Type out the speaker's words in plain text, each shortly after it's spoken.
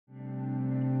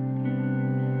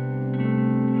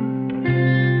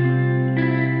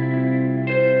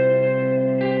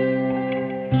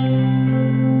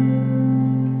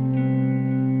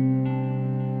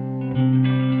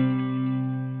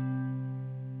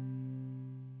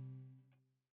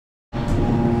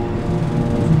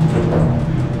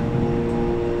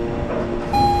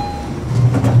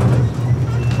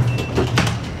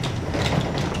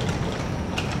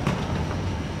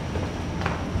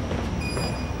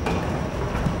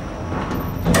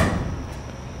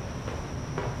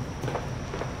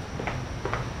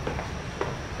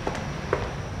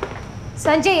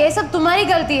संजय, ये सब तुम्हारी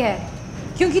गलती है,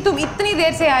 क्योंकि तुम इतनी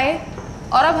देर से आए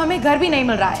और अब हमें घर भी नहीं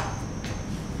मिल रहा है।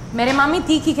 मेरे मामी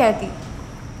ठीक ही कहती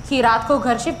कि रात को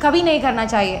घर शिफ्ट कभी नहीं करना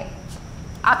चाहिए,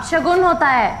 अपशगुन होता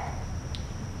है।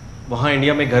 वहाँ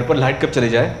इंडिया में घर पर लाइट कब चली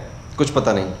जाए कुछ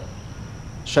पता नहीं,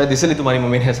 शायद इसलिए तुम्हारी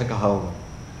मम्मी ने ऐसा कहा होगा।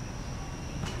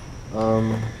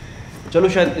 चलो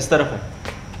शायद इस तरफ है,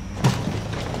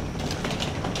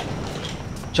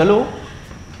 चलो।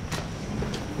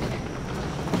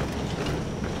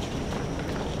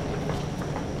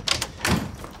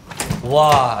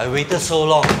 Wow, I waited so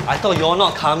long. I thought you're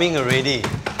not coming already.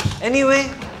 Anyway,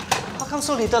 how come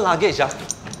so little luggage?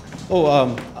 Oh,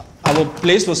 our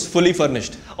place was fully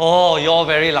furnished. Oh, you're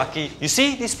very lucky. You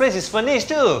see, this place is furnished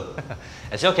too.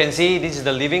 As you can see, this is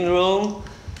the living room,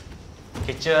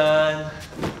 kitchen,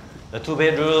 the 2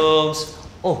 bedrooms.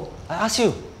 Oh, I ask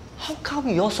you, how come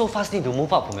you all so fast need to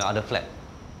move up from your other flat?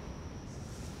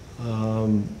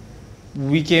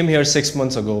 We came here 6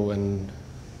 months ago and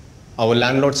our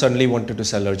landlord suddenly wanted to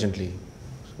sell urgently.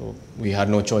 So we had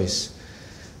no choice.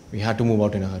 We had to move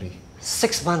out in a hurry.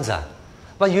 6 months, ah?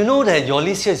 But you know that your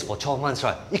lease here is for 12 months,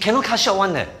 right? You cannot cut short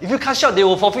one there. If you cut short, they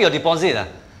will forfeit your deposit. Ah.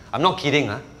 I'm not kidding.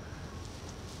 Ah.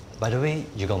 By the way,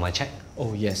 you got my check?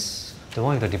 Oh, yes. The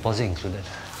one with the deposit included.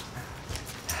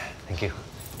 Thank you.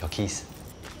 Your keys.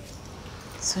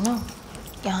 सुनो,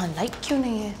 यहाँ light क्यों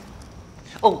नहीं है?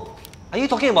 Oh, are you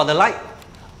talking about the light?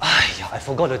 I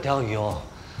forgot to tell you all.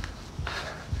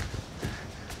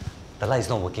 The light is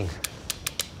not working.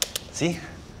 See?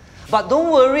 But don't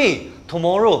worry.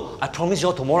 Tomorrow, I promise you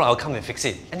all tomorrow I'll come and fix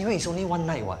it. Anyway, it's only one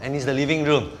night, and it's the living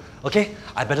room. Okay?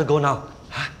 I better go now.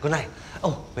 Good night.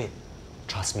 Oh, wait.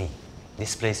 Trust me.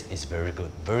 This place is very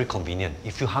good, very convenient.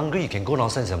 If you're hungry, you can go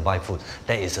downstairs and buy food.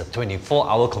 There is a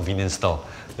 24-hour convenience store.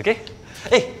 Okay?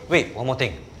 Hey, wait, one more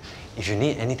thing. If you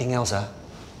need anything else,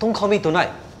 don't call me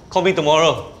tonight. Call me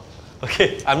tomorrow.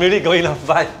 Okay? I'm really going now.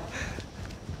 Bye.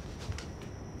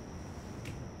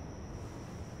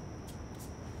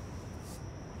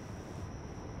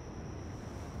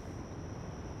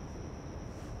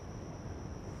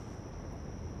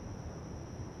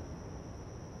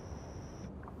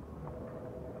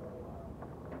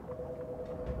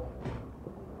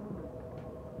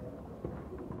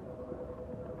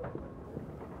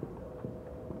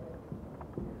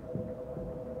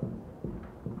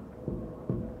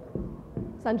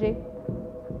 Sanjay,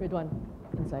 Ridwan,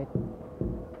 inside.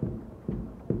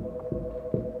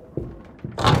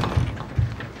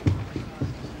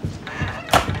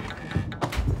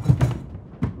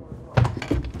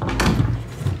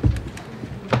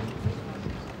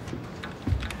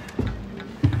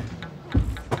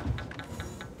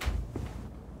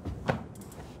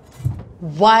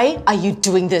 Why are you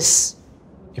doing this?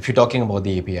 If you're talking about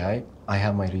the API, I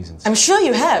have my reasons. I'm sure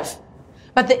you have.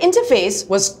 But the interface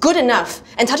was good enough,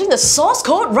 and touching the source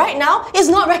code right now is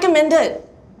not recommended.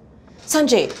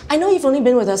 Sanjay, I know you've only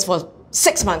been with us for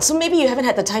 6 months, so maybe you haven't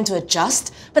had the time to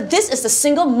adjust, but this is the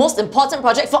single most important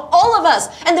project for all of us,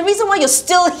 and the reason why you're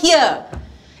still here.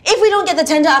 If we don't get the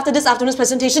tender after this afternoon's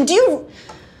presentation, do you...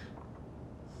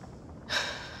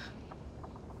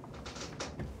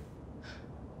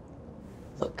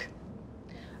 Look,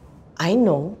 I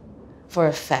know for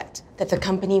a fact that the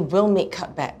company will make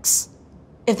cutbacks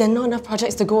if there are not enough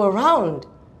projects to go around.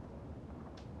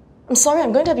 I'm sorry,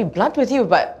 I'm going to be blunt with you,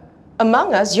 but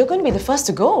among us, you're going to be the first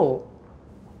to go.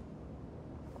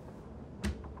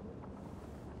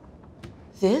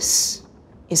 This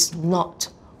is not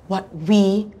what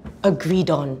we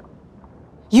agreed on.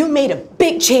 You made a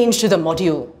big change to the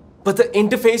module. But the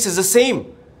interface is the same.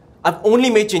 I've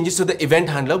only made changes to the event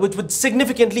handler which would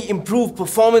significantly improve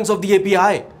performance of the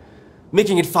API,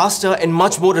 making it faster and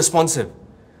much more responsive.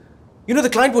 You know,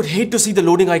 the client would hate to see the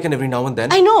loading icon every now and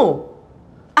then. I know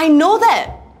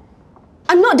that.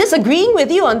 I'm not disagreeing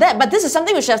with you on that, but this is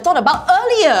something we should have thought about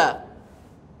earlier.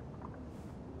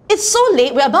 It's so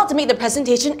late, we're about to make the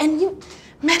presentation, and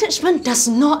management does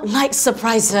not like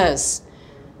surprises.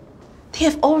 They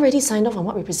have already signed off on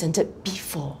what we presented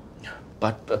before.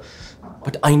 But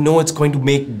I know it's going to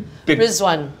make big...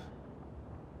 Rizwan,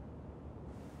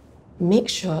 make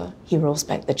sure he rolls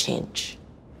back the change.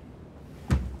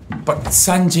 But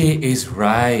Sanjay is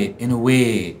right, in a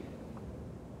way.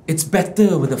 It's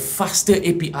better with a faster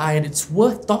API and it's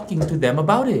worth talking to them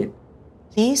about it.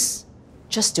 Please,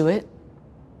 just do it.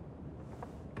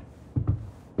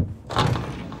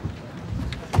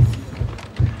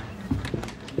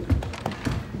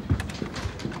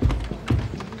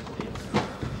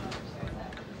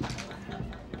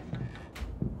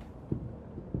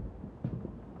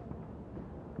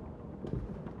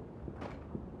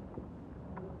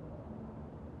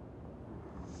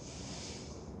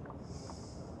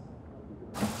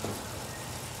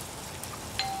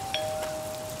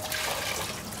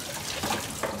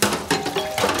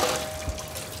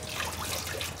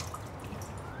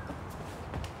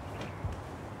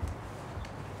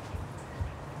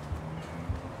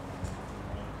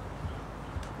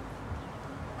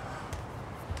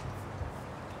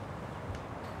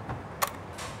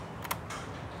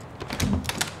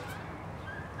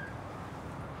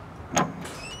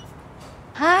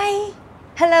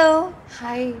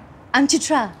 Hi, I'm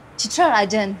Chitra. Chitra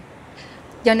Rajan.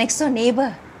 Your next door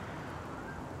neighbor.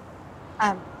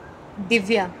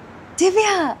 Divya.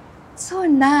 Divya! So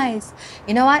nice.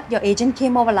 You know what? Your agent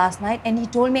came over last night and he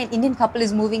told me an Indian couple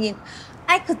is moving in.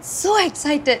 I got so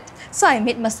excited. So I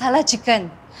made masala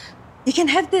chicken. You can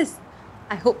have this.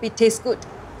 I hope it tastes good.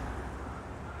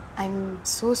 I'm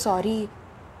so sorry.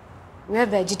 We're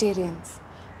vegetarians.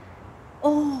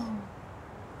 Oh.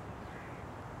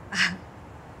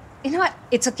 You know what?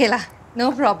 It's okay lah.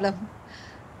 No problem.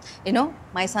 You know,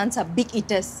 my sons are big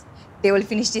eaters. They will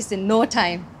finish this in no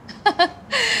time.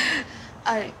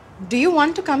 Do you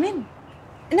want to come in?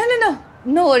 No.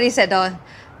 No worries at all.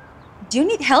 Do you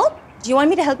need help? Do you want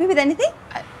me to help you with anything?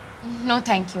 No,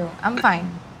 thank you. I'm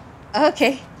fine.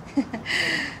 Okay.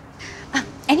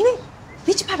 Anyway,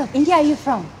 which part of India are you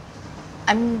from?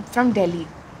 I'm from Delhi.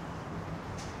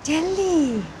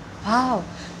 Delhi. Wow.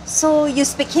 So you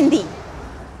speak Hindi?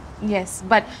 Yes,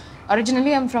 but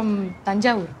originally I'm from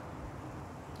Tanjavur.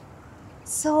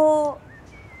 So,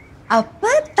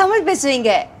 அப்ப தமிழ்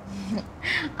பேசுவீங்க?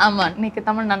 ஆமா, எனக்கு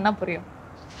தமிழ் நன்னா புரியும்.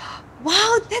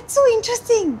 Wow, that's so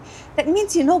interesting. That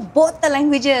means you know both the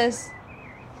languages.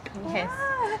 Yes.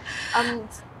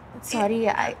 Sorry,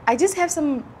 I just have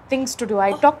some things to do.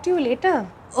 I'll talk to you later.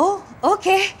 Oh,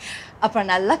 okay.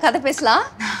 அப்புறம் நல்லா கதை பேசலாம்.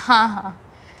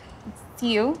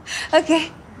 See you. Okay,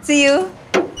 see you.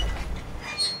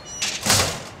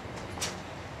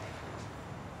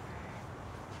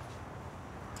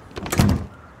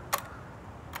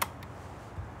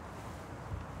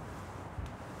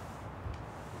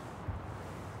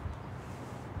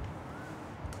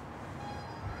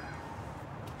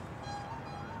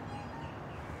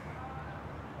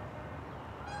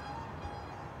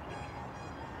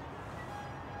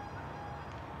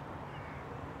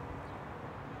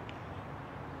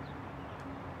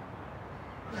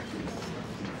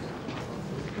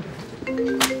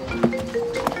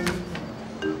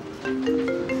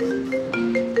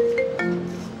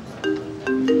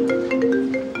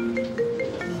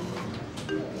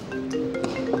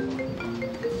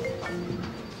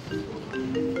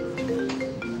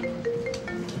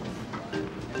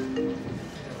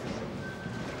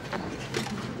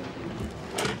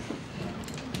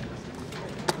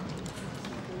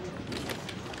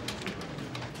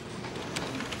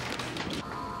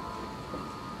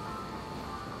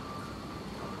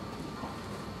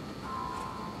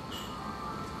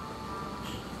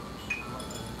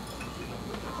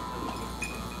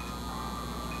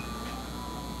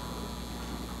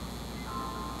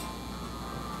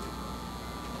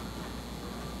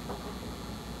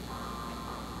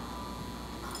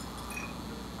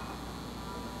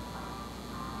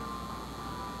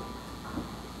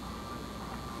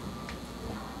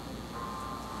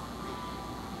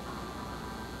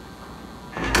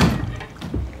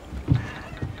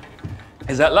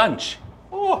 Is that lunch?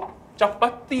 Oh,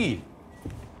 chapati.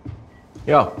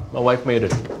 Yeah, my wife made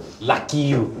it. Lucky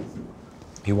you.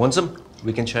 You want some?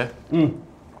 We can share.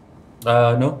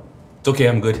 No. It's okay,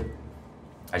 I'm good.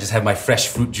 I just have my fresh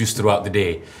fruit juice throughout the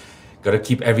day. Gotta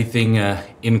keep everything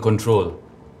in control.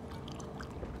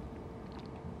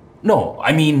 No,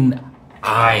 I mean,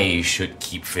 I should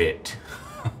keep fit.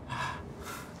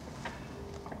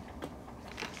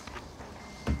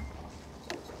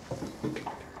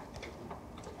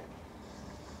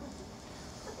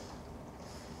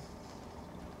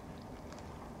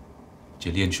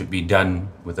 Jillian should be done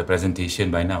with the presentation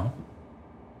by now.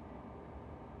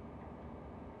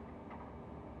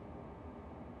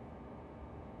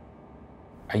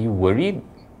 Are you worried?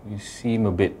 You seem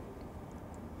a bit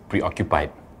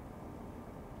preoccupied.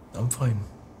 I'm fine.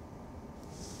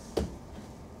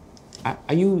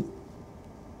 Are you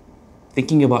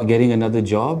thinking about getting another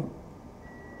job?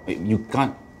 You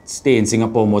can't stay in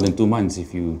Singapore more than 2 months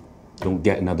if you don't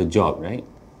get another job, right?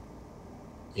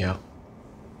 Yeah.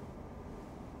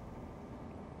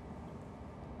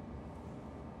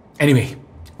 Anyway,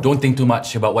 don't think too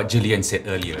much about what Jillian said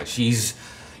earlier. She's,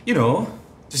 you know,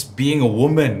 just being a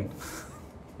woman.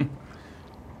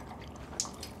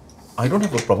 I don't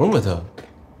have a problem with her.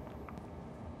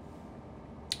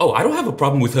 Oh, I don't have a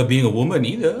problem with her being a woman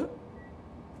either.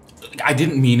 I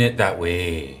didn't mean it that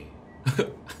way.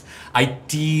 I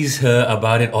tease her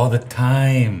about it all the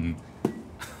time.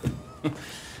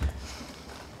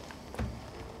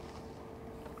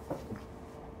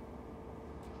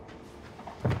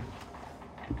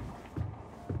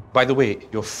 By the way,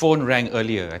 your phone rang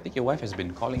earlier. I think your wife has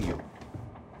been calling you.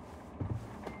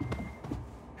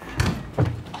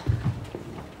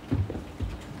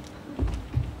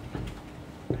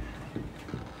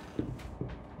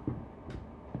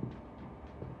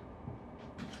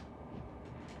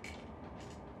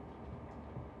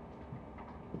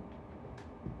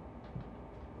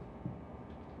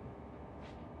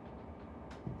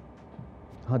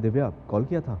 हाँ Divya, call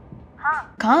किया था?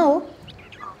 कहाँ हो?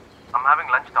 I'm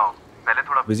having lunch now. पहले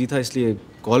थोड़ा busy था इसलिए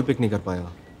call pick नहीं कर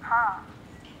पाया।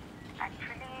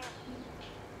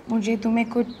 मुझे तुम्हें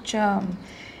कुछ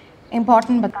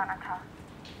इम्पोर्टेंट बताना था।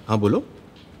 हाँ बोलो।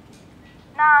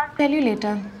 I'll tell you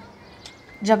later.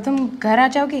 जब तुम घर आ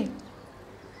जाओगे।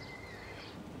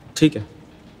 ठीक है।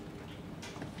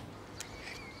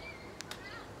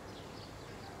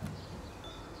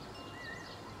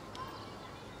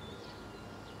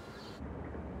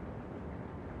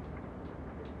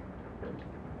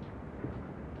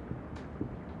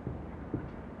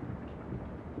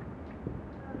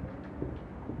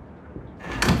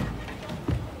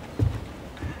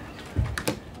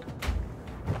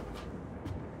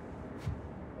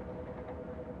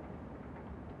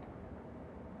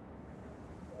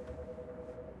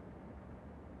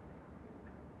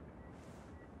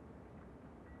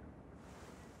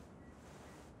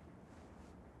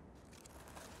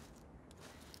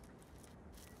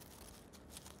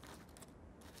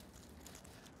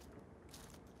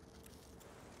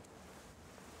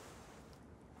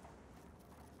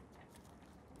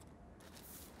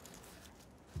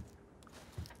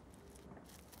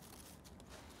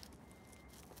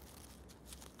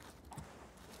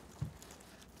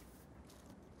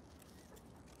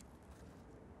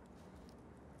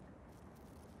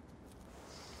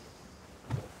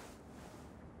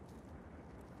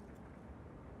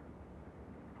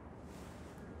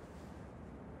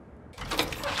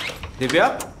 दिव्या,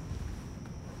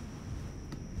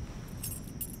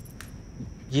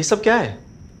 ये सब क्या है?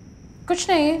 कुछ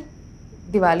नहीं,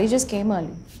 Diwali just came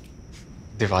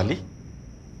early. Diwali?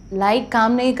 Light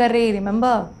काम नहीं कर रही,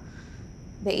 remember?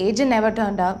 The agent never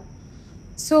turned up,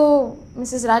 so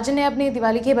Mrs राजन ने अपनी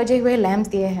दिवाली के बजे हुए लैंप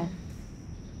दिए हैं।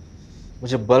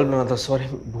 मुझे बल्ब लाना था, सॉरी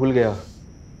भूल गया।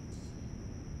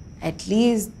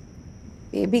 एटलीस्ट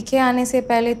बेबी के आने से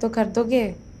पहले तो कर दोगे।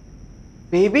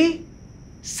 बेबी?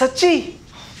 सच्ची?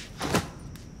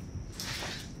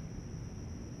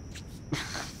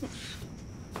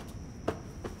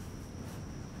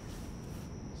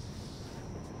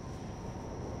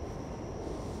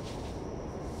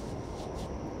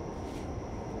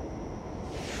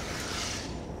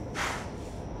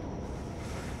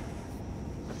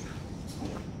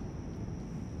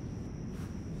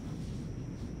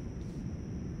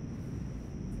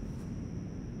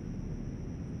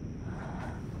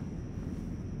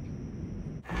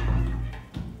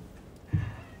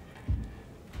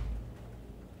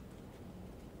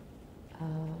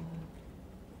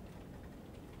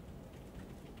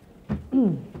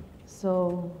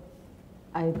 So,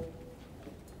 I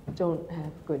don't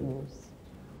have good news.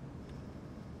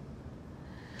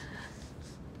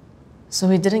 So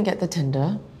we didn't get the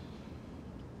tender.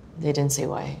 They didn't say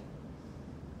why.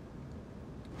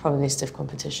 Probably stiff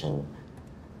competition.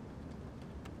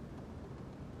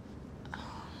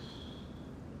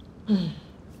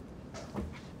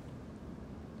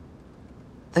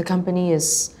 The company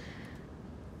is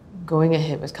going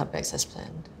ahead with cutbacks as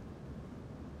planned.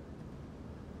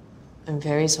 I'm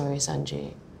very sorry,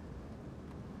 Sanjay.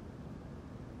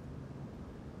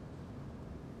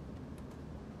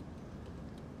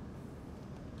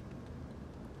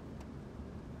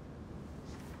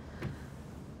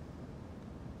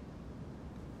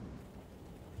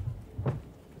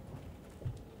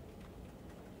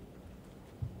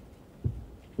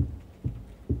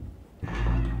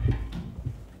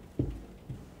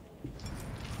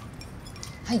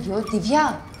 Ayyo,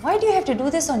 Divya, why do you have to do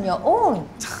this on your own?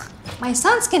 My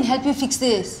sons can help you fix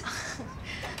this.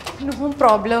 No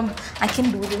problem, I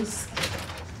can do this.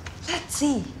 Let's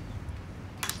see.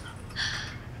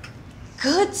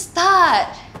 Good start.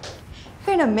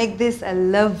 We're gonna make this a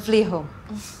lovely home.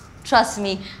 Trust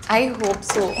me. I hope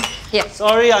so. Yeah.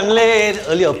 Sorry, I'm late.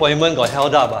 Early appointment got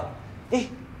held up. Hey,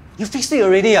 you fixed it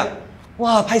already?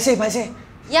 Wow, paiseh, paiseh.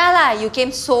 Yeah lah, you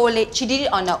came so late. She did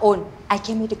it on her own. I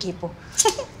came here to capo.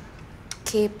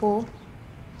 Capo?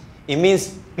 It means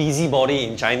busybody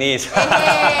in Chinese.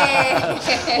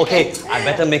 Okay, I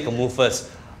better make a move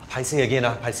first. Paiseh again,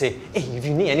 paiseh. Hey, if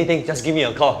you need anything, just give me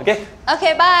a call, okay?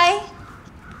 Okay, bye.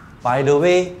 By the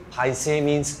way, paiseh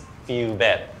means feel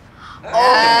bad.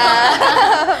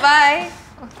 Bye.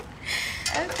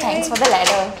 Okay. Thanks for the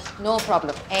ladder. No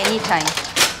problem. Anytime.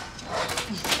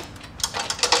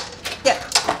 Yeah.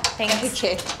 Thank you.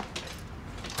 Okay.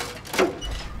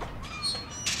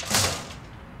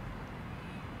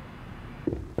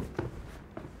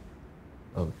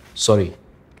 Sorry.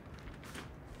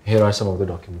 Here are some of the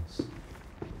documents.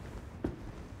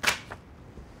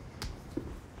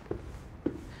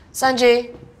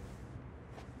 Sanjay,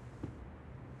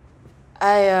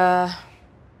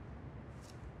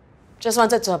 Just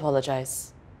wanted to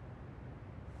apologize.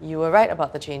 You were right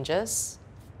about the changes,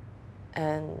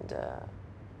 and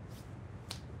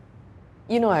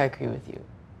you know I agree with you.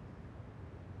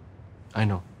 I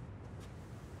know.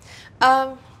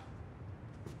 I'm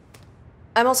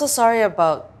also sorry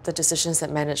about the decisions that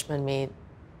management made.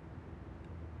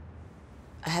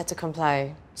 I had to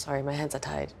comply. Sorry, my hands are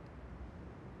tied.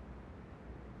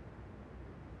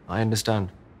 I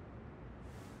understand.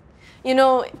 You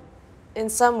know, in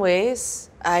some ways,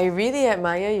 I really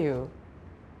admire you.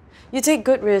 You take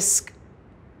good risk.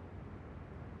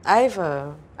 I've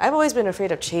always been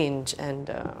afraid of change, and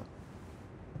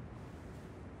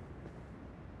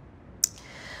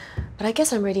but I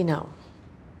guess I'm ready now.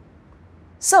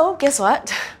 So, guess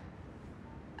what?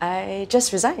 I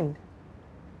just resigned.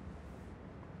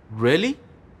 Really?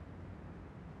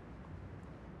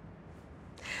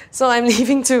 So I'm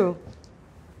leaving too.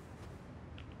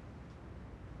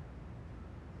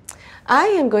 I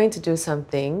am going to do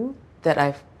something that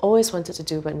I've always wanted to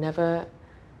do but never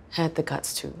had the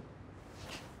guts to.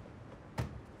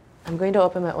 I'm going to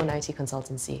open my own IT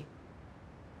consultancy.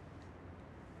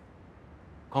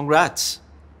 Congrats.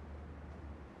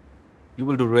 You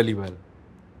will do really well.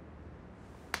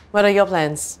 What are your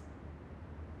plans?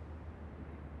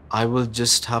 I will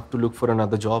just have to look for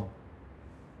another job.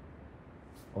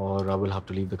 Or I will have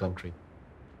to leave the country.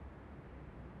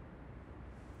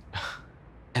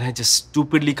 And I just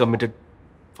stupidly committed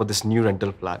for this new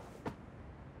rental flat.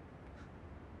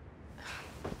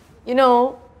 You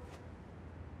know,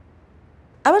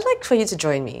 I would like for you to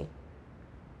join me.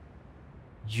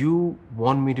 You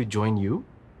want me to join you?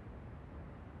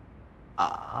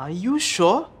 Are you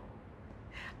sure?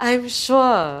 I'm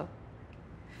sure.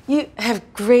 You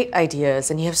have great ideas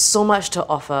and you have so much to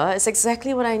offer. It's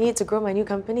exactly what I need to grow my new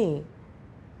company.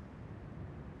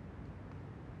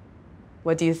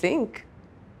 What do you think?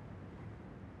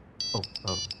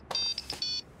 Oh,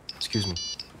 excuse me.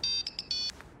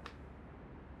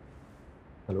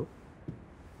 Hello?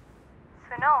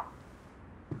 सुनो,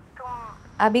 तुम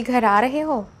अभी घर आ रहे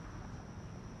हो?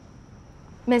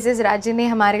 Mrs राज्य ने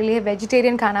हमारे लिए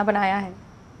वेजिटेरियन खाना बनाया है।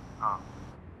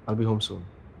 I'll be home soon.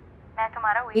 मैं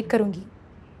तुम्हारा वेट करूंगी।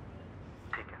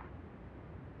 ठीक है।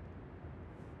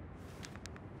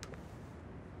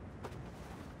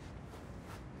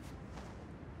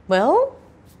 Well,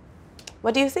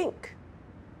 what do you think?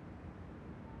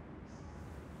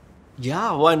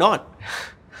 Yeah, why not?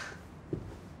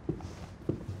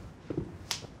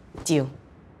 Deal.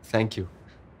 Thank you.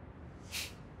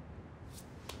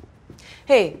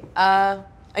 Hey, are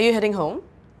you heading home?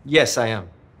 Yes, I am.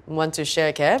 Want to share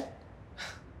a cab?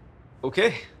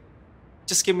 Okay.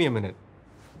 Just give me a minute.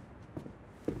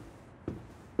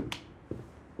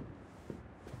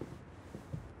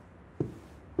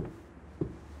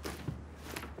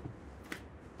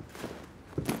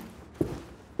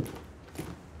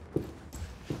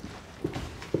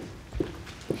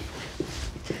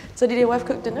 So did your wife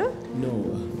cook dinner? No,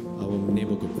 our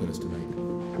neighbor cooked for us tonight.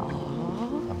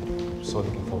 I'm so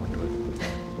looking forward to it.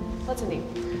 What's her name?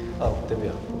 Oh,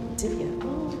 Divya. Divya.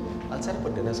 Oh, I'll set up a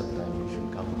dinner sometime. You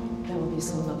should come. that would be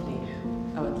so lovely.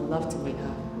 I would love to meet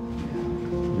her.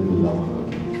 You will love her.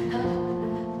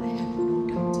 I have no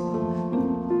doubt you will.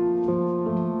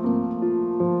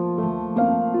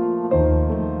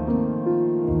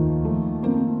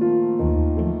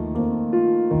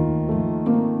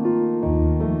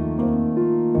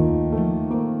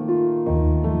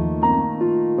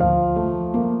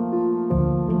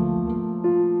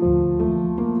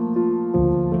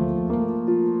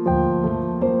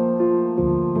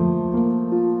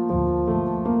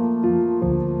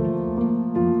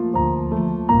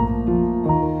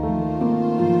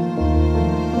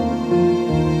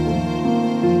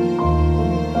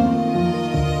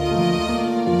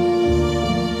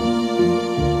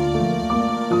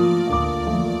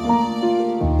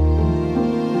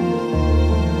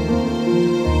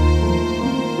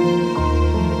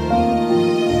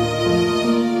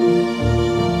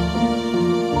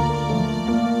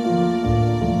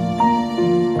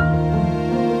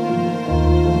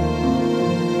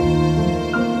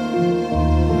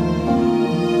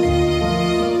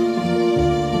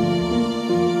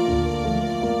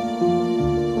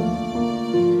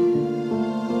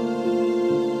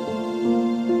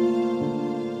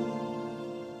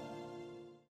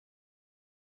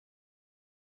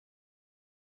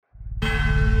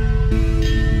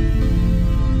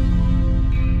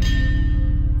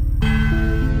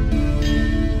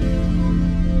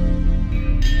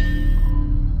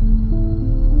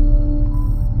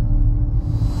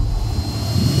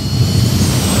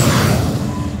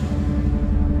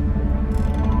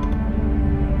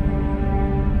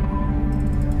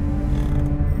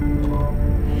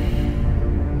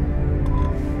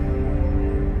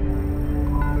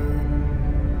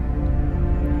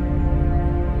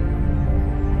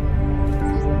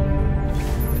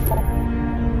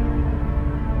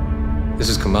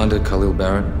 Commander Khalil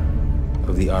Barrett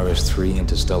of the RS-3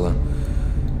 Interstellar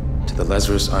to the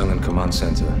Lazarus Island Command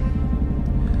Center.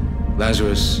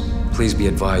 Lazarus, please be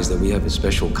advised that we have a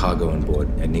special cargo on board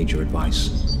and need your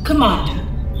advice. Commander,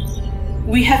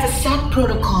 we have a set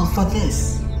protocol for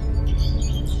this.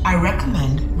 I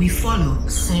recommend we follow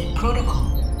said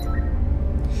protocol.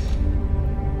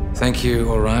 Thank you,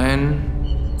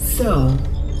 Orion. So,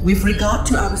 with regard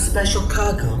to our special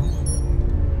cargo,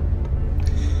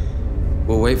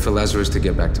 we'll wait for Lazarus to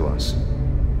get back to us.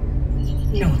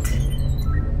 noted.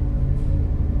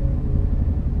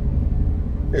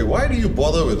 Hey, why do you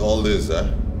bother with all this,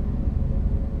 huh?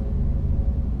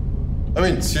 I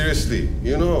mean, seriously,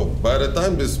 you know, by the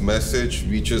time this message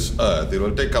reaches Earth, it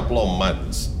will take a couple of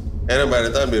months. And then by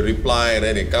the time they reply and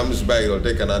then it comes back, it will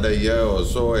take another year or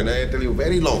so, and I tell you,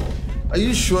 very long. Are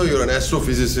you sure you're an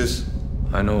astrophysicist?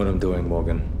 I know what I'm doing,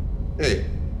 Morgan. Hey,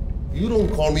 you don't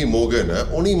call me Morgan, huh?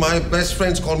 Only my best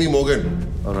friends call me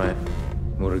Morgan. All right,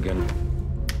 Morgan.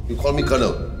 You call me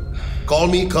Colonel. Call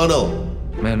me Colonel.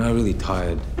 Man, I'm really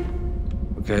tired.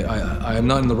 Okay, I am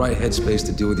not in the right headspace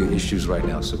to deal with your issues right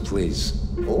now, so please.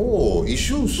 Oh,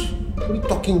 issues? What are you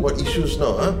talking about issues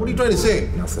now, huh? What are you trying to say?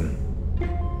 Nothing.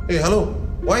 Hey, hello?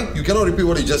 Why? You cannot repeat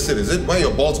what you just said, is it? Why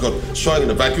your balls got showing in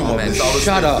the vacuum of this outer space,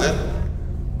 shut up. is it?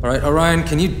 All right, Orion,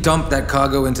 can you dump that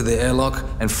cargo into the airlock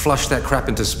and flush that crap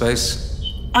into space?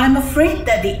 I'm afraid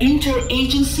that the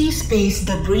Interagency Space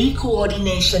Debris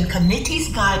Coordination Committee's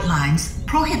guidelines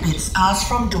prohibits us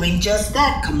from doing just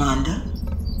that, Commander.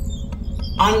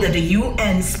 Under the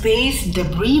UN Space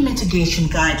Debris Mitigation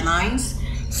Guidelines,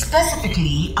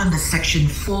 specifically under Section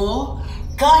 4,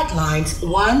 Guidelines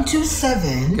 1 to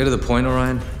 7... Get to the point,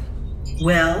 Orion.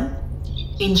 Well,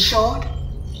 in short,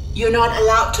 you're not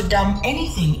allowed to dump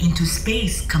anything into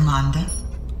space, Commander.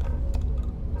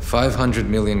 500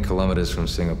 million kilometers from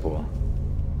Singapore,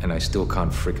 and I still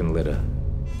can't frickin' litter.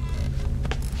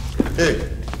 Hey,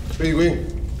 where you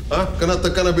going? Huh? Kena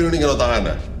tekan habis ni kena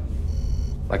tahan.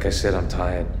 Like I said, I'm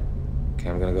tired. Okay,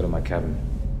 I'm gonna go to my cabin.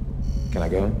 Can I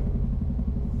go?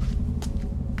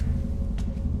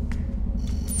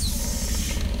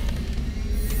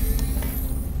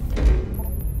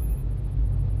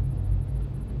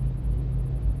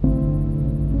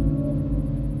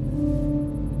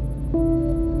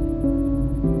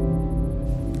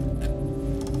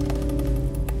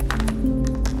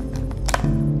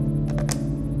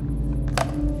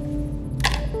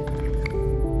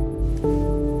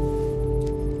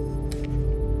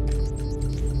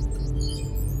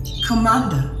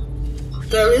 Commander,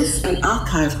 there is an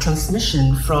archive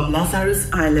transmission from Lazarus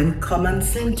Island Command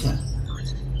Center.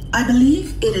 I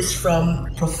believe it is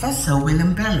from Professor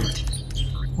William Barrett.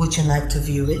 Would you like to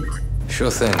view it?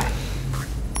 Sure thing.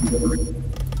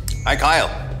 Hi, Kyle.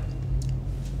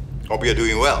 Hope you're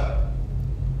doing well.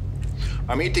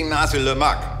 I'm eating nasi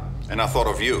lemak, and I thought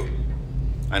of you.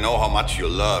 I know how much you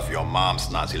love your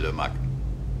mom's nasi lemak.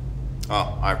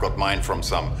 Oh, I've got mine from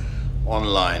some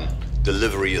online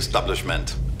delivery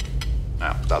establishment.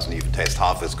 Now, doesn't even taste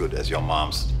half as good as your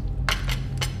mom's.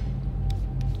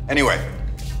 Anyway,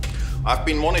 I've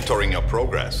been monitoring your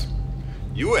progress.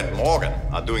 You and Morgan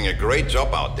are doing a great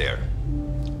job out there.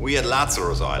 We at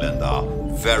Lazarus Island are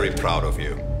very proud of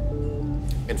you.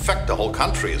 In fact, the whole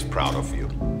country is proud of you.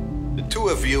 The two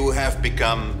of you have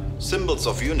become symbols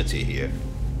of unity here.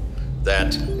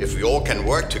 That if we all can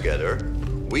work together,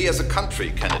 we as a country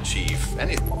can achieve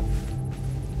anything.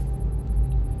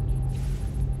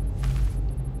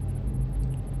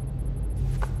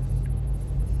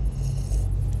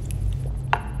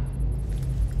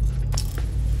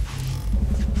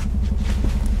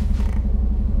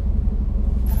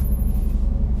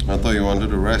 I thought you wanted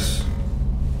to rest.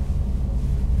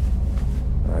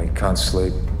 I can't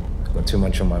sleep. I've got too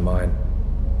much on my mind.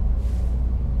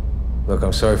 Look,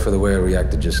 I'm sorry for the way I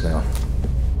reacted just now.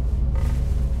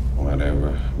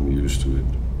 Whatever, I'm used to it.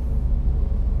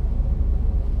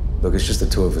 Look, it's just the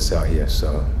two of us out here,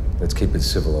 so let's keep it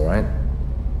civil, all right?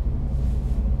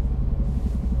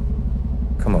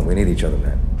 Come on, we need each other,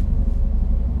 man.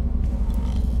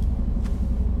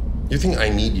 You think I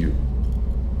need you?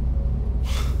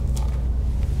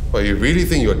 Well, you really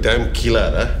think you're a damn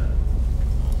killer, huh?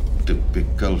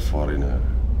 Typical foreigner.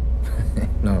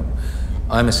 No,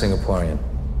 I'm a Singaporean.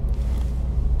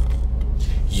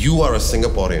 You are a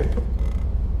Singaporean.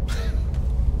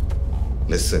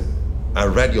 Listen, I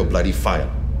read your bloody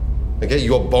file. Okay,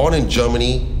 you were born in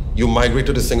Germany, you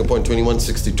migrated to Singapore in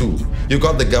 2162. You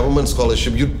got the government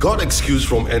scholarship, you got excused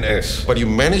from NS, but you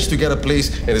managed to get a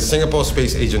place in the Singapore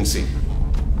Space Agency.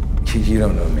 You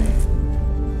don't know me.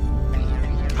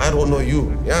 I don't know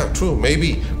you. Yeah, true,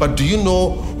 maybe. But do you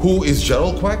know who is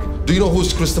Gerald Quack? Do you know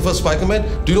who's Christopher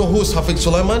Spikerman? Do you know who's Hafiz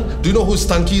Sulaiman? Do you know who's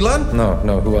Tan Kilan?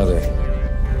 No, who are they?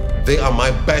 They are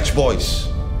my batch boys.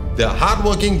 They're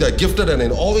hardworking, they're gifted, and they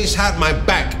always had my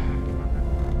back.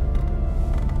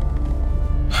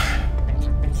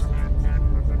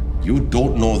 You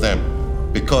don't know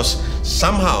them because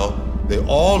somehow they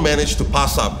all managed to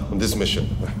pass up on this mission.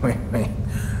 Wait.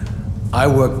 I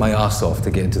worked my ass off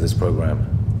to get into this program.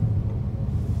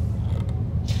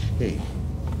 Hey,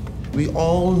 we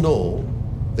all know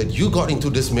that you got into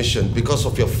this mission because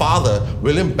of your father,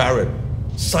 William Barrett,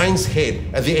 science head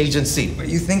at the agency. But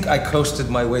you think I coasted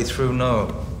my way through?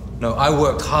 No, I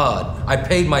worked hard. I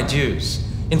paid my dues.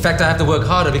 In fact, I have to work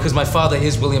harder because my father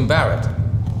is William Barrett.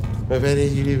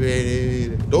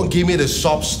 Don't give me the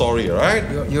sob story, all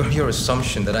right? Your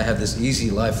assumption that I have this easy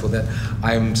life or that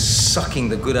I'm sucking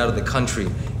the good out of the country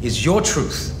is your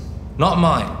truth, not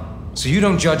mine. So you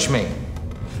don't judge me.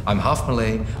 I'm half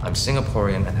Malay, I'm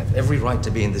Singaporean, and have every right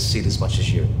to be in this seat as much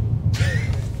as you.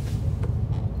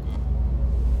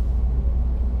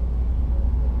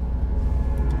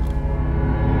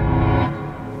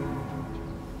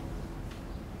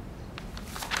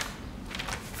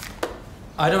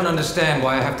 I don't understand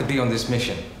why I have to be on this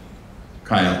mission.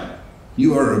 Kyle,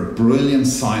 you are a brilliant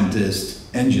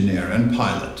scientist, engineer, and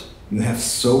pilot. You have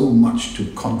so much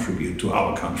to contribute to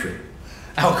our country.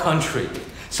 Our country?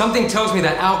 Something tells me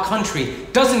that our country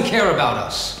doesn't care about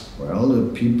us. Well,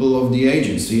 the people of the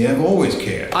agency have always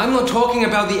cared. I'm not talking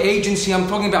about the agency, I'm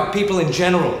talking about people in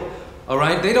general. All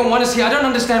right? They don't want us here. I don't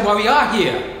understand why we are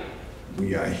here.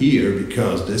 We are here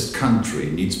because this country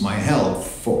needs my help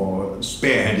for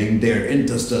spearheading their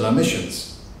interstellar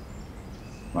missions.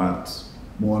 But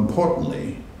more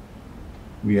importantly,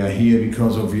 we are here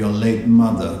because of your late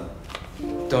mother.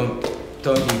 Don't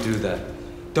you do that.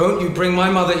 Don't you bring my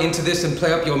mother into this and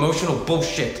play up your emotional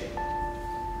bullshit.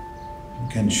 You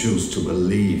can choose to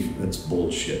believe it's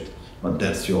bullshit, but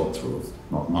that's your truth,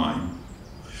 not mine.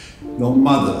 Your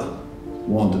mother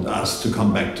wanted us to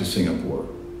come back to Singapore.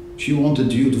 She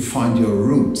wanted you to find your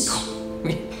roots.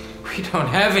 We don't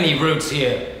have any roots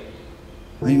here.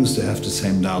 I used to have the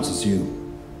same doubts as you.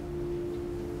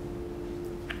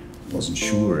 Wasn't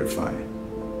sure if I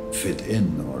fit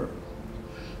in or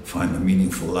find a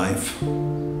meaningful life.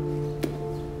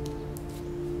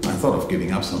 I thought of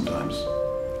giving up sometimes.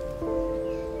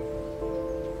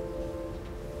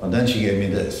 But then she gave me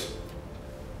this.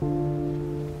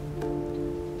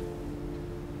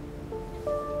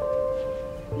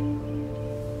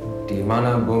 Di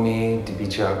mana bumi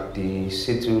dipijak, di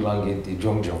situ langit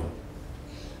dijunjung.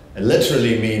 It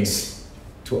literally means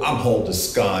to uphold the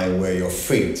sky where your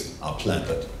feet are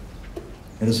planted.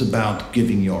 It is about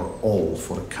giving your all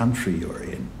for the country you're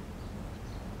in.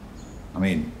 I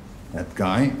mean, that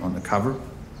guy on the cover,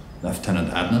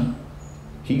 Lieutenant Adnan,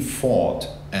 he fought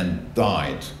and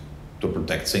died to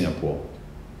protect Singapore.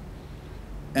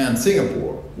 And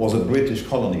Singapore was a British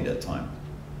colony at that time.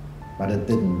 But it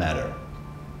didn't matter.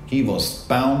 He was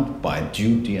bound by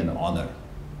duty and honor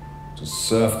to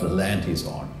serve the land he's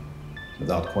on,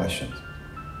 without questions.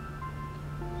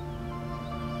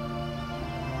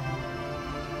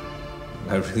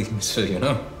 I really miss her, you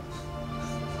know?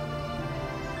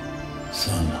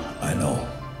 Son, I know.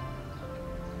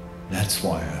 That's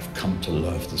why I've come to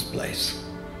love this place.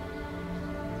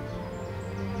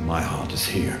 My heart is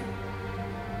here,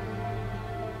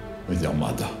 with your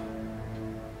mother.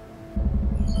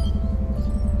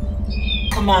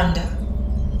 Commander,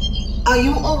 are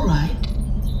you all right?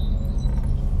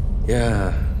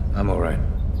 Yeah, I'm all right.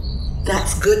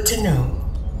 That's good to know.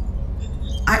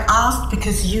 I asked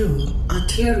because you are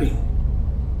tearing.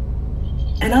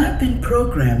 And I've been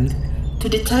programmed to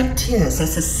detect tears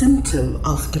as a symptom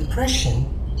of depression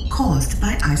caused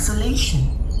by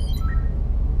isolation.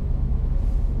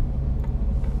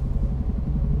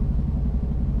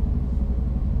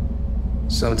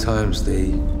 Sometimes they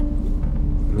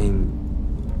mean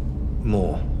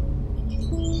more.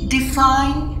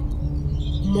 Define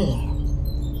more.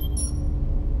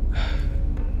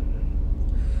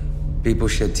 People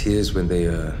shed tears when they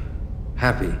are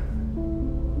happy,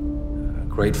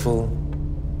 grateful,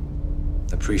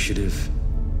 appreciative,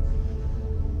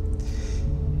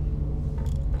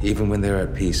 even when they're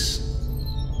at peace.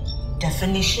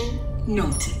 Definition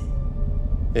noted.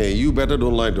 Hey, you better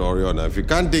don't lie to Oriana. If you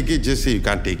can't take it, just say you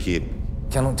can't take it.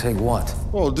 Cannot take what?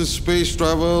 Oh, this space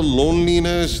travel,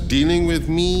 loneliness, dealing with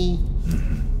me.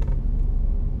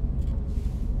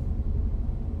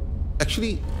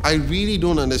 Actually, I really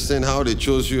don't understand how they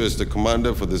chose you as the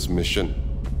commander for this mission.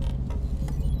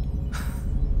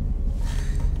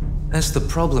 That's the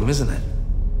problem, isn't it?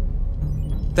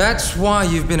 That's why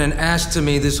you've been an ass to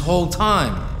me this whole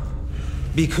time.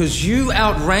 Because you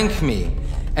outrank me,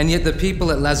 and yet the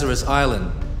people at Lazarus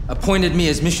Island appointed me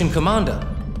as mission commander.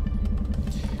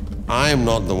 I am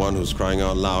not the one who's crying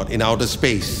out loud in outer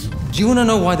space. Do you want to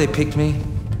know why they picked me?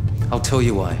 I'll tell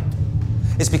you why.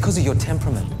 It's because of your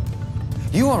temperament.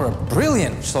 You are a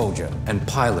brilliant soldier and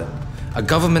pilot, a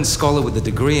government scholar with a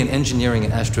degree in engineering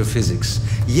and astrophysics.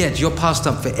 Yet you're passed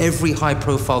up for every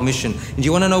high-profile mission. And do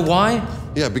you want to know why?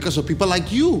 Yeah, because of people like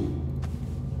you.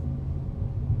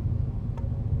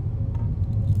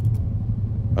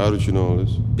 How did you know all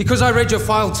this? Because I read your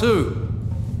file too.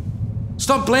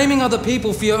 Stop blaming other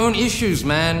people for your own issues,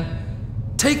 man.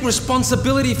 Take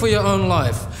responsibility for your own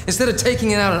life instead of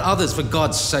taking it out on others, for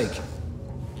God's sake.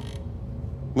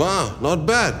 Wow, not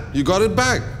bad. You got it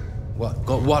back. What?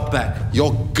 Got what back?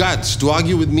 Your guts to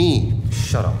argue with me.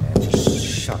 Shut up, man. Just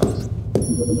shut up.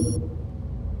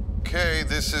 Okay,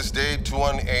 this is day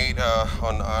 218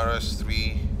 on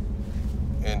RS3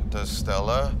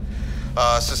 Interstellar.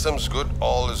 System's good,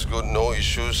 all is good, no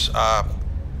issues. I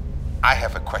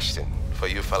have a question for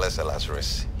you fellas at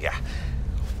Lazarus. Yeah.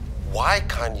 Why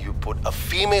can't you put a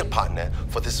female partner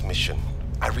for this mission?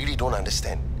 I really don't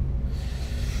understand.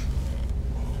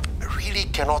 I really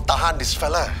cannot tahan this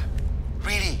fella.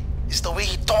 Really. It's the way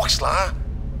he talks, lah.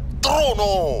 True,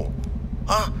 no.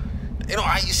 Huh? You know,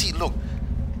 you see, look.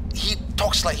 He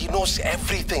talks like he knows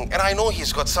everything. And I know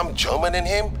he's got some German in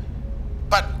him.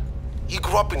 But he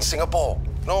grew up in Singapore.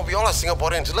 No, we all are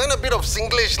Singaporeans. Learn a bit of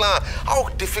Singlish, lah. How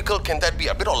difficult can that be?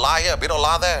 A bit of la here, a bit of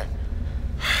la there.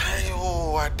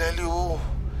 Ayo, I tell you.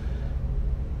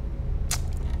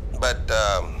 But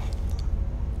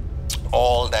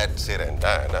all that said and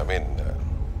done, I mean,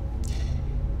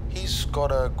 he's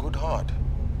got a good heart.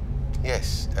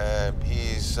 Yes,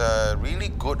 he's really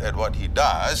good at what he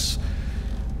does.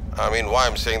 I mean, why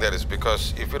I'm saying that is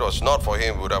because if it was not for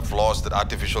him, we would have lost that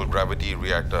artificial gravity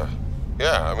reactor.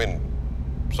 Yeah, I mean,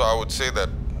 so I would say that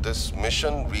this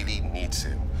mission really needs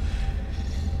him.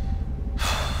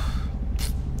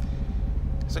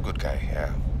 He's a good guy,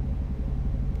 yeah.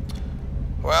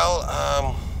 Well,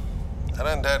 other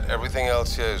than that, everything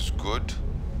else here is good.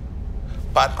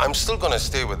 But I'm still gonna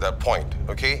stay with that point,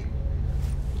 okay?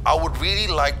 I would really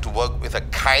like to work with a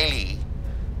Kylie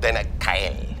than a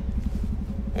Kyle.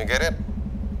 You get it?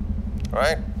 All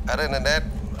right? Other than that,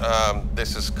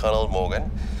 this is Colonel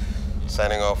Morgan,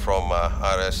 signing off from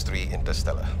RS3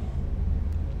 Interstellar.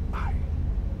 Bye.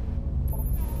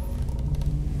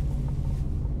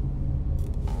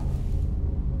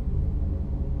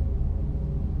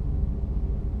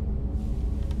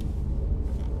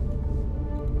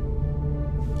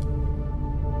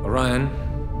 Orion,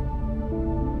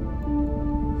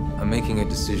 I'm making a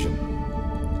decision.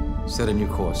 Set a new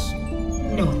course.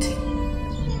 Noted.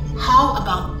 How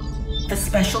about the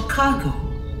special cargo?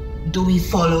 Do we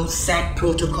follow SAT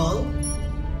protocol?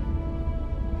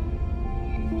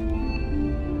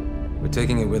 We're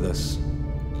taking it with us.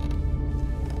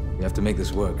 We have to make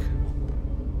this work.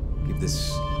 Give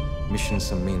this mission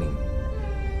some meaning.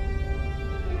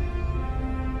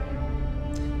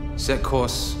 Set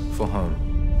course for home.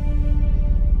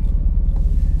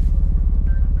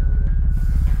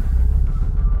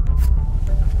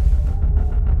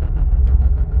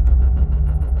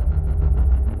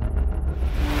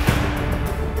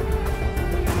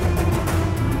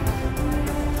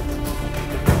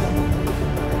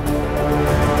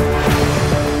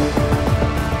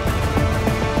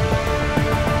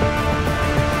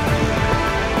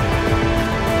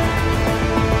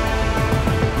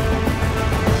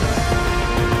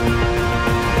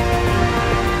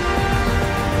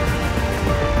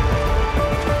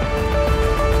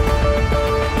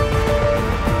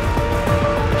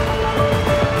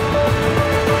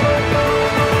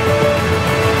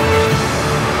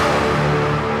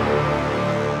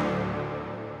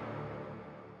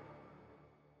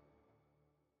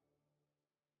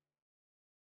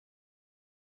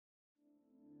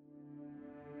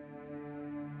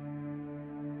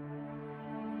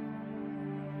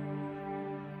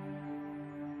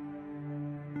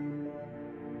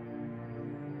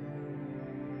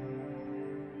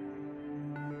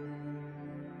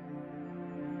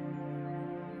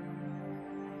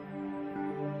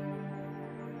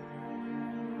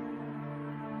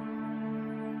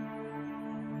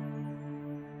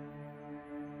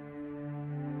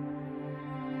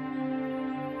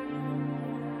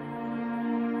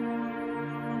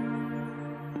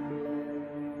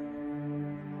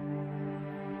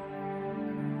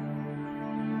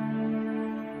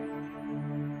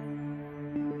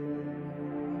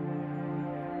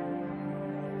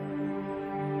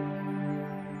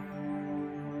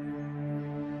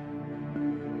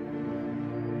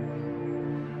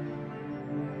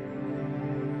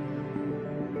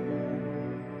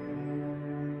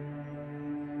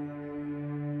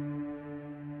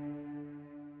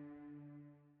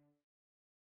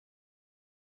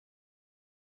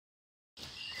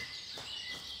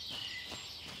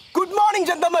 morning,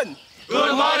 gentlemen.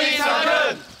 Good morning,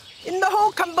 Sergeant. In the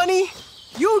whole company,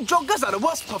 you jokers are the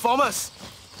worst performers.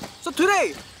 So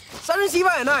today, Sergeant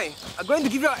Siva and I are going to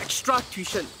give you extra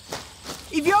tuition.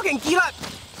 If you all can kilat,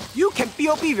 you can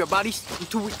POP with your buddies in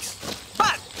 2 weeks.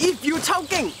 But if you chao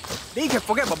keng, then you can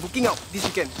forget about booking out this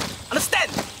weekend.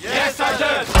 Understand? Yes,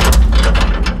 Sergeant.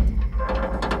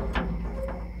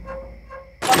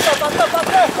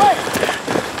 Faster, quick!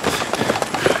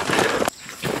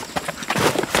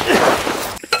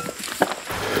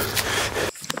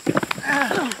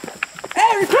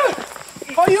 Hey, recruit!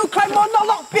 For you climb on the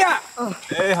lock, Pia!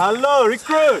 Hey, hello,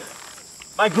 recruit!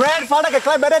 My grandfather can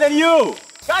climb better than you!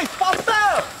 Guys,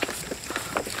 faster!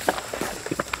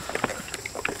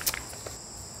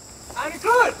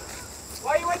 Recruit!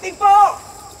 What are you waiting for?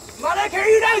 Mother,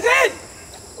 carry you guys in!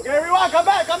 Okay, everyone, come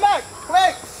back,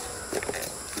 quick!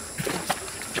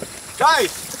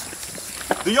 Guys,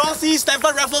 do you all see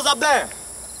Stanford rifles up there?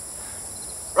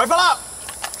 Rifle up!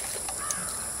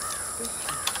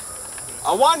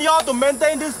 I want y'all to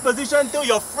maintain this position till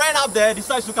your friend up there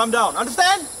decides to come down.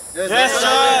 Understand? Yes,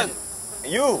 Sergeant.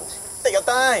 And you, take your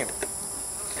time.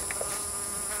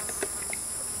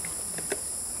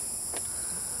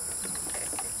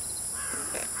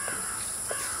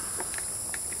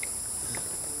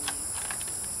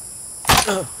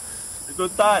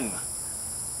 Good done.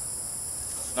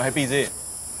 Not happy, is it?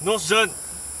 No, sir.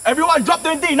 Everyone drop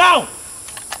 20 now!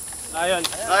 Lion.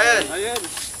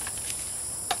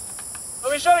 Are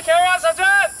we sure to carry on,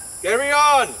 Sergeant? Carry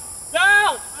on!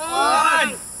 Down!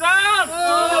 1! Down!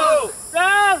 2!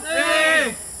 Down! 3!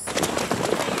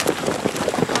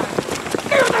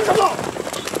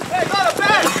 Hey, go to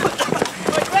bed!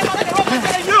 My grandmother can run better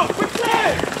than you! Quickly!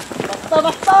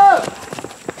 Faster!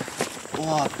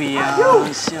 Wow, Pia,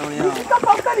 siao liao.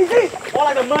 More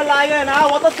like the Merlion,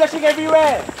 water splashing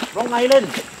everywhere. Wrong island.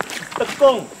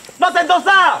 Tong, not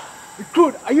Sentosa!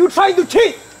 Recruit, are you trying to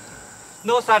cheat?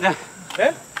 No, Sergeant.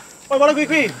 Eh? Why bother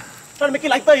quickly? Trying to make it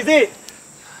lighter, is it?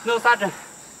 No, Sergeant.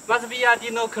 Must be I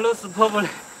did not close properly.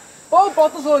 All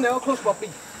bottles will never close properly.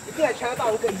 You think I China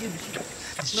Town will easy to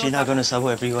see? China gonna serve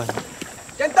everyone.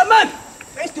 Gentlemen,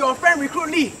 thanks to your friend Recruit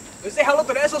Lee, we'll say hello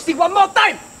to the SOC one more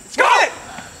time. Let's go!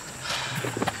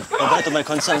 Go back to my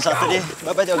concern Saturday.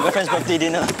 Bye-bye to your girlfriend's birthday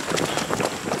dinner.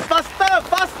 Faster!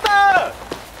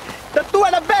 The two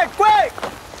at the back, quick!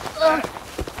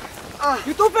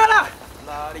 You two fella!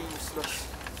 Bloody useless.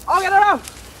 All get around!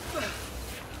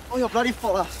 All your bloody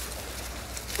fault lah.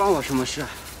 关我什么事啊？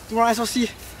 Tomorrow SOC,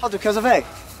 how to kill the bag?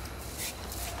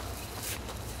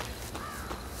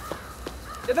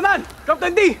 Gentlemen, drop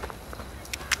 20!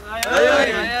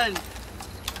 Lion.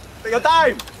 Take your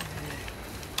time!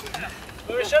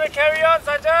 We should carry on,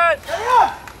 Sergeant. Carry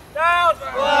on! Down!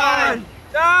 1!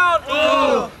 Down!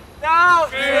 2! Down!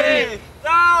 3!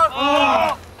 Down!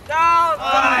 4! Down!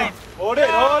 5! Hold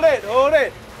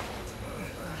it!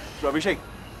 Drop your shake.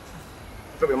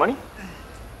 Drop your money?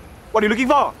 What are you looking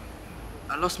for?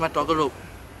 I lost my toggle rope.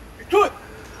 Recruit!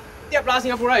 Tiap lah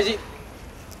Singapura, is it?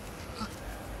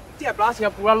 Tiap lah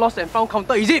Singapura lost and found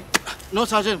counter, is it? No,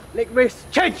 Sergeant. Leg race,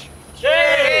 change!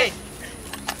 Change!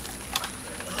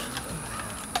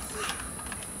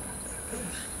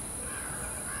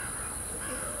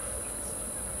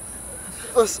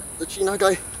 First, the China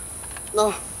guy.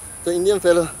 Now, the Indian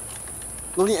fella.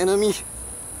 Only enemy.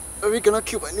 Are we gonna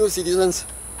kill by new citizens?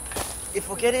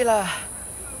 Forget it lah.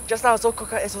 Just now I saw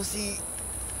Coca SOC.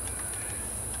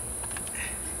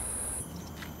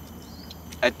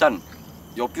 Hey Tan,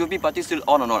 your POP party still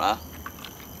on or not?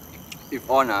 If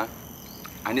on, I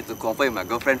need to confirm with my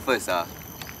girlfriend first. I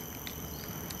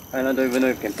don't even know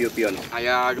if you can POP or not.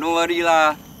 Ayah, don't worry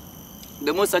lah.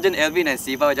 The most Sergeant Kelvin and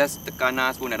Siva just tekan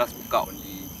us pun let us book out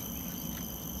only.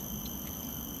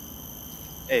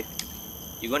 Hey,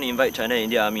 you gonna invite China and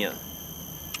India army?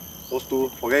 Those two,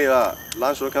 forget it lah.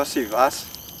 Lunch will come sit with us.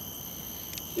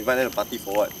 Invite them to party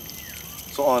for what?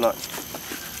 So on or not?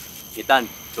 Hey Tan,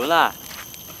 go lah.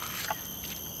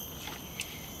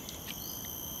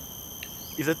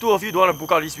 If the two of you don't want to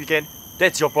book out this weekend,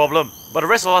 that's your problem. But the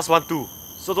rest of us want to.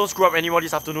 So don't screw up anymore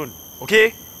this afternoon,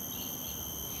 okay?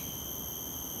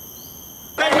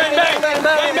 Bang, bang, bang! Bang,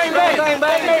 bang, bang! Bang, bang,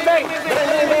 bang! Bang, bang, bang!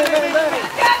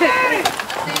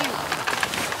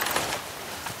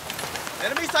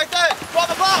 Enemy sighted! Drop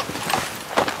the bomb!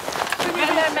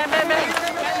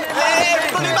 Hey,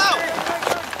 put him out!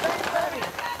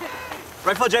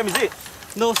 Rifle jam, is it?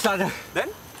 No, Sergeant. Then?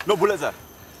 No bullets,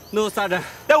 No, Sergeant.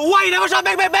 Then why you never shot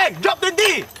bang, bang, bang? Drop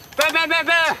 20! Bang, bang, bang,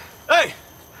 bang! Hey!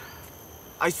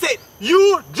 I said,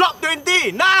 you drop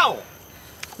 20, now!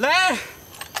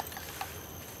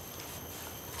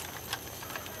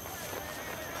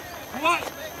 What?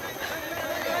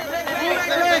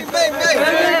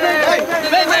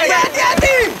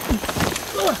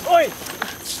 Oi!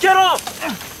 Get off!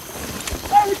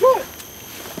 Hey, recruit!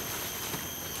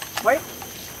 Wait?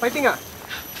 Fighting ah?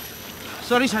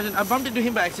 Sorry, Sergeant. I bumped into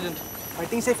him by accident.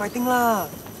 Fighting say fighting lah.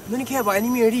 No need care about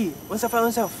enemy already. Oneself fight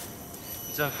oneself.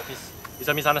 It's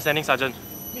a misunderstanding, Sergeant.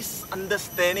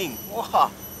 Misunderstanding?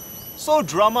 Wow. So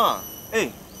drama.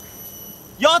 Hey,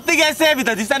 y'all think SF is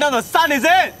the descendant of the sun, is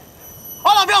it?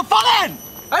 All of you are fallen!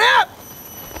 Hurry up!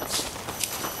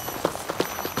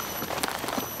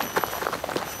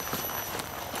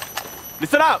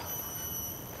 Listen up.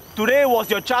 Today was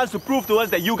your chance to prove to us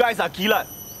that you guys are kilat.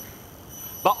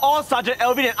 But all Sergeant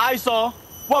Elvin and I saw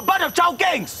were a bunch of chow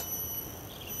kings.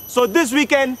 So this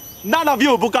weekend, none of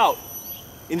you will book out.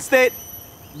 Instead,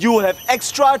 you will have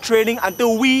extra training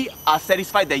until we are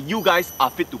satisfied that you guys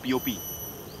are fit to POP.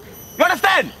 You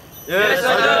understand? Yes,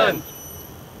 Sergeant.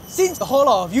 Since the whole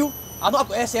of you are not up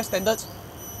to SAF standards,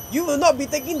 you will not be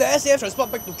taking the SAF transport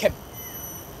back to camp.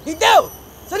 Detail!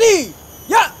 Steady!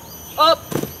 Yeah! Up!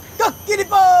 Kaki di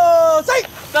pos! Say!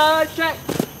 Third check!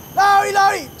 Lari,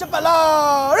 lari! Cepat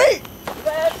lari!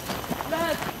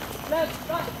 Left,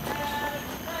 right.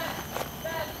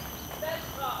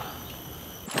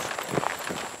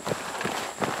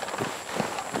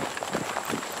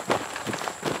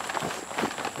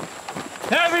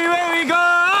 Everywhere we go,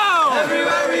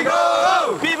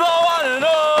 people wanna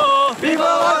know,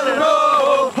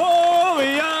 who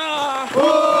we are,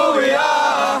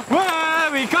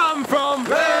 where we come from,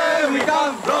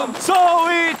 so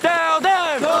we tell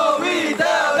them,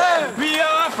 we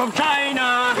are from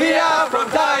China,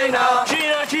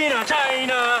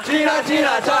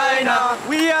 China,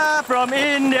 we are from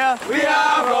India,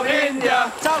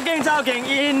 Talking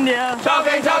India,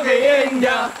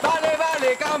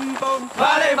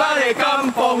 Bale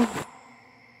kampong.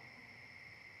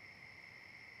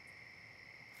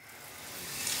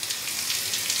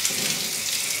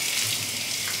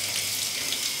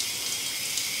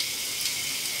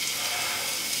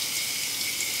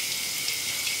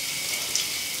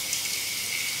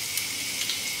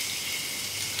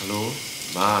 Hello，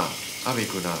 媽，阿未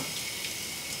困啊？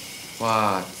我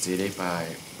一禮拜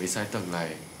袂使轉來。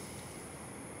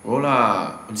無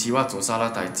啦，毋是我做啥啦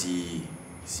代志，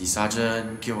是沙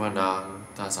珍叫我人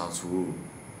打掃厝，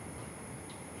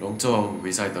攏總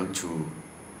袂使轉厝。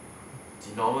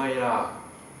真normal而已啦。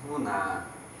不難，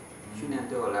訓練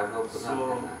對我來說不算太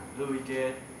難。這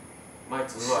weekend 賣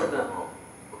之外不夠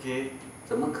 ，OK？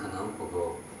 怎麼可能不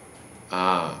夠？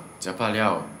啊，食飽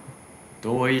了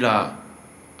，don't worry啦。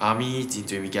阿咪真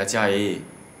濟物件食的，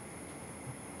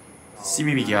什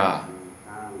麼物件？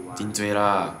真濟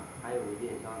啦。還有夜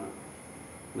宵呢，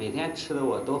每天吃的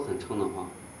我都很撐得慌。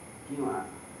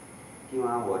今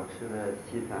晚我吃的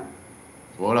西餐。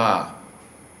無啦，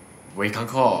袂艱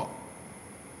苦。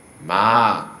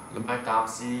媽，你莫擔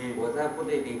心。我在部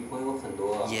隊裡朋友很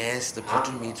多。Yes, the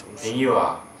platoon mates also. 朋友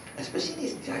啊。Especially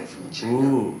this guy from China.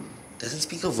 Ooh. Doesn't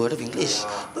speak a word of English,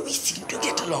 but we seem to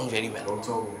get along very well.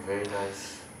 Very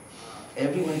nice.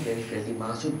 Everyone very friendly,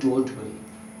 Ma, so don't worry.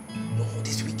 No,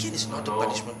 this weekend is not a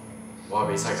punishment. 我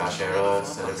袂使甲 Cheryl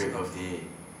celebrate birthday。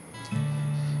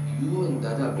 You and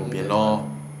Dada 冇變咯，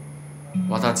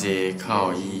我等下較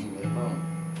互伊。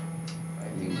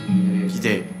記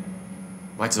得，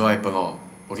莫做我的飯哦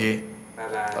 ，OK？ 拜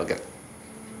拜。OK。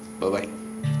拜拜。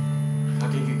較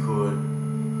緊去困，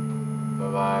拜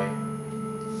拜。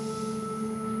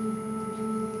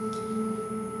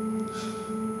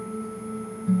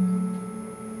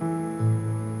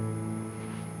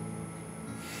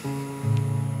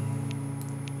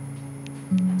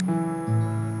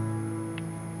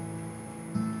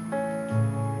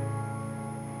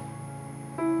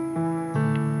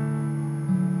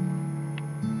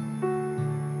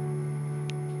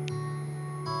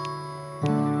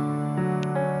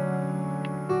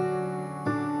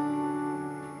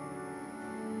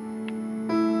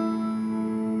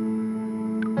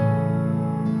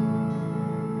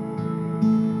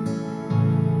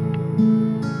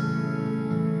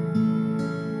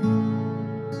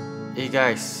Hey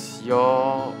guys,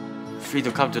 you're free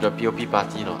to come to the POP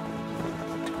party not?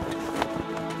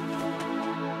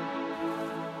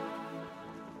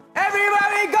 Everywhere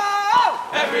we go,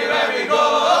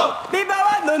 people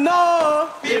want to know,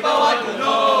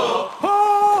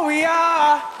 who we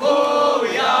are,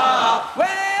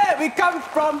 where we come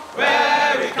from,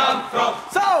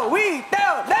 so we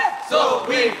tell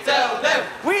them,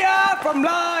 we are from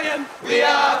Lion,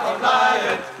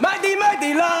 mighty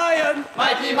lion,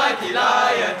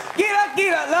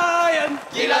 Gila lion,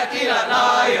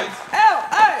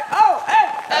 L-A-O-N,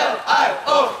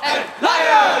 L-I-O-N,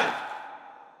 lion!